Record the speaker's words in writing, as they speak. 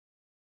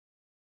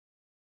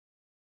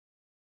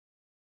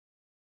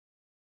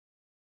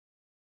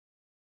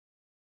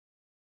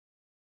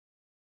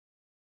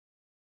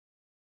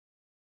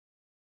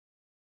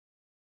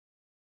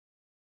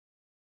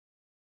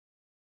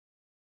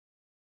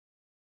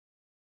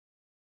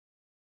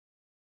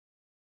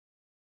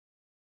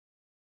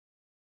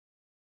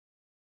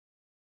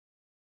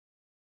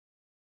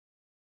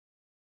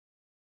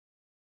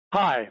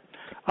Hi,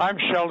 I'm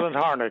Sheldon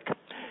Harnick.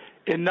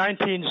 In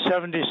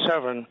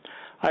 1977,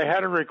 I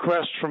had a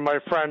request from my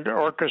friend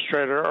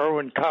orchestrator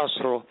Erwin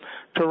Kostel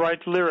to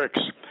write lyrics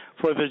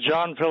for the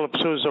John Philip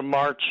Sousa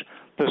march,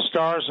 The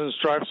Stars and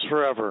Stripes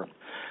Forever.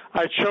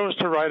 I chose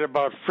to write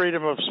about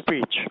freedom of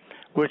speech,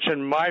 which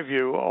in my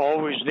view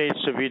always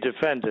needs to be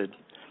defended.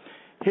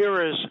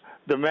 Here is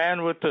The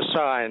Man with the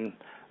Sign,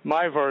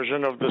 my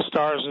version of The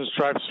Stars and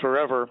Stripes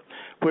Forever,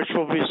 which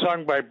will be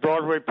sung by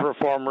Broadway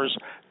performers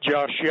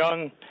Josh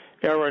Young,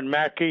 Erin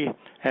Mackey,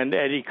 and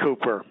Eddie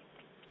Cooper.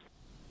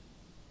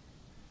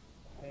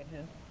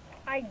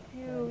 I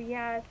do,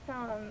 yes.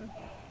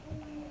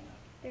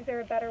 Is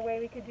there a better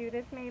way we could do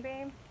this,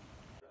 maybe?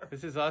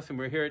 This is awesome.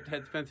 We're here at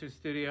Ted Spencer's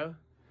studio,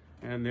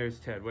 and there's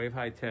Ted. Wave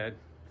hi, Ted.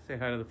 Say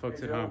hi to the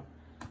folks at home.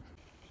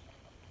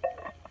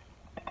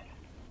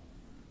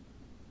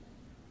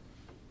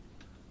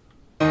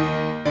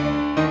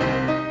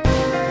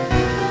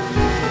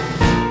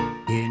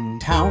 In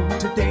town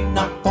today,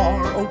 not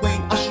far away,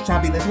 a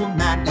shabby little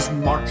man is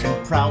marching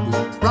proudly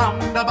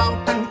round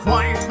about and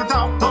quiet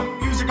without the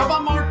music of a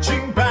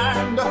marching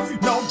band.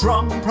 No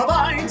drum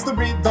provides the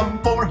rhythm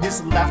for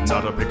his left,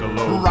 not a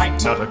piccolo,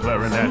 right, not a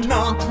clarinet,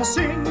 not a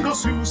single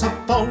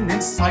sousaphone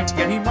in sight,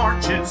 yet he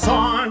marches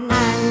on.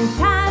 And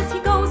as he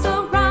goes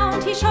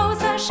around, he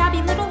shows a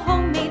shabby little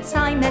homemade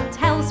sign that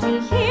tells me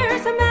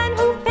here's a man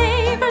who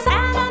favors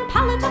an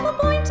unpalatable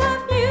point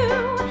of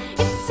view.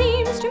 It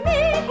seems to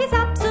me he's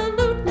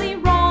absolutely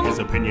wrong. His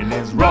opinion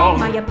is wrong.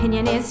 My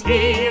opinion is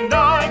He and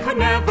I could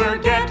never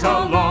get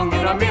along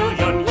in a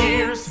million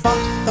years. But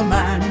the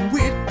man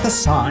with the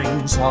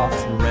sign's a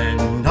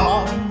friend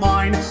of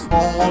mine,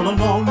 all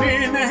alone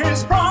in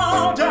his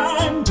proud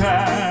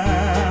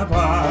endeavor.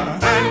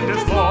 And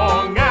as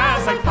long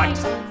as I fight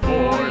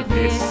for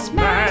this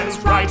man's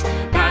right,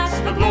 that's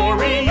the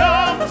glory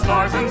of the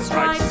Stars and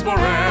Stripes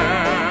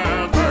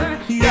forever.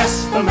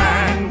 Yes, the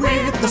man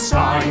with the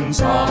sign's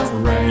a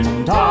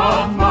friend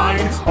of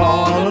mine,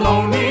 all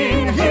alone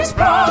in his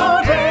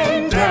proud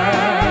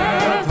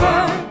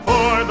endeavor.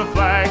 For the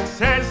flag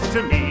says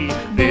to me,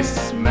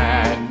 this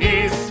man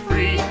is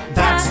free.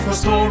 That's the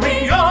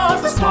story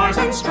of the Stars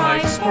and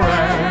Stripes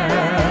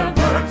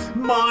forever.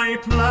 My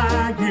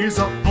flag is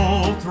a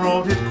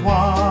full-throated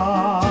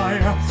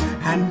choir,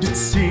 and it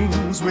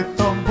sings with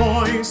the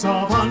voice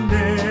of a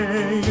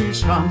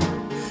nation.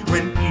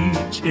 When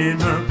each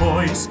inner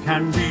voice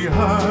can be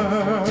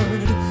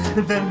heard,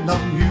 then the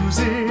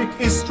music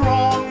is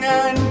strong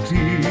and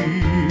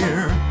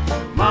clear.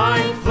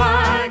 My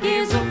flag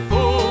is a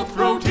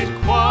full-throated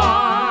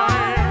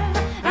choir,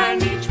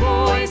 and each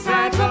voice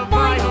adds a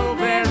vital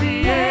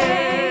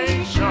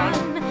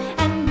variation.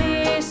 and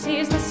this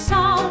is the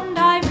sound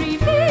I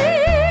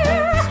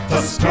revere.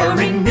 The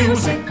stirring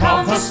music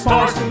of the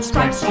Stars and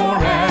Stripes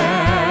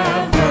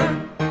forever.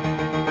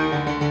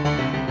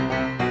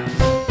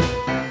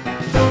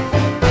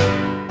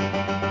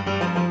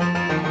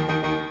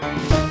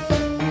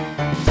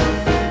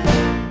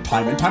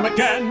 Time and time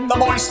again, the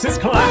voices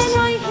clash. When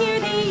I hear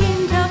the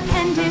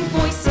independent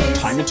voices,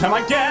 Time and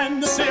time again,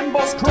 the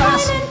cymbals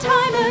crash. time and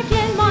time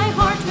again, my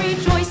heart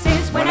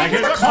rejoices. When I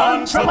hear the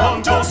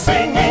contrapunto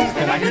singing,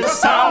 and I hear the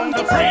sound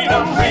of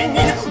freedom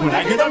ringing, when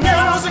I hear the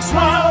music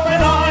swell,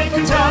 then I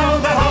can tell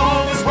that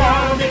all is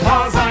well,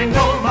 because I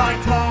know my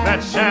flag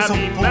That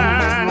shabby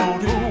man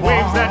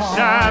waves that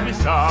shabby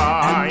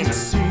sign.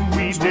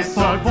 We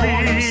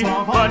disagree,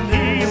 but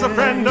he's a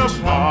friend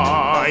of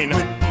mine.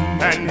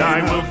 And I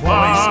will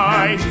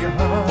fight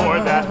for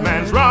that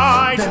man's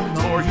right,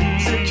 for he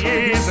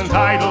is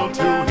entitled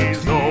to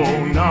his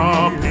own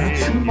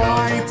opinion.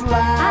 My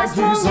flag As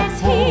long is a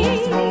as he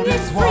full-throated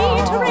is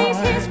free to raise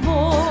his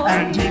voice,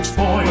 and each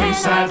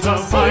voice adds a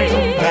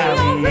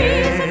vital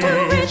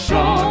variation.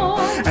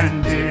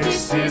 And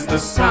this is the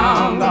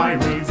sound I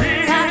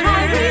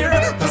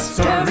revere, the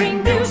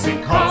stirring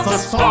music of the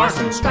Stars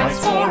and Stripes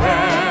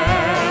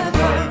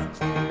forever.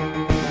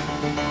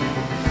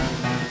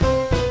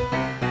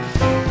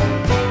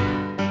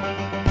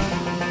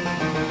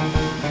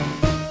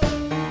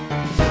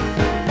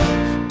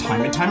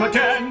 Time and time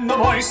again, the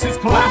voices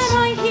clash.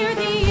 when I hear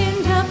the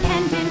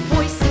independent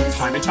voices,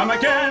 Time and time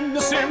again,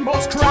 the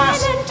cymbals crash.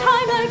 time and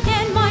time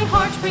again, my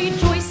heart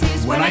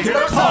rejoices. When I hear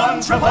the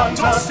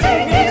contrapunto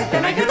singing,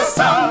 then I hear the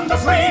sound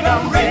of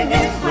freedom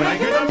ringing. When I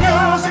hear the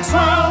music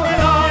swell,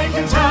 then I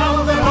can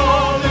tell that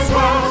all is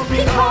well,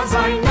 because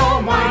I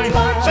know my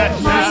flag That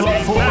is shabby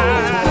a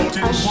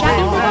full-throated a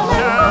shabby little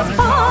man goes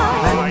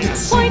by, and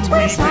it's point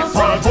with the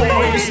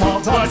voice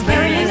of the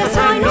carrying a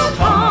sign of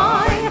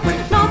high,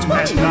 not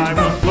watching And I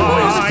will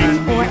fight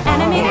or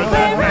animated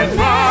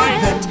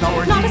clarinet,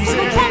 not a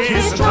single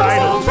candidate, not a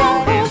single drum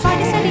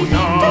provides any beat to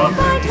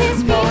guide his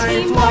feet. He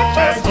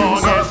marches to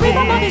the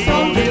rhythm of his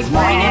own,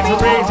 ignoring every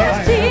tone of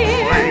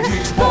fear.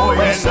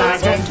 Voice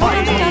sings his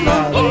tone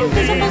of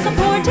invisible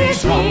support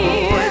is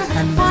here.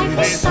 By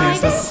his side,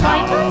 his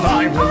sight unseen.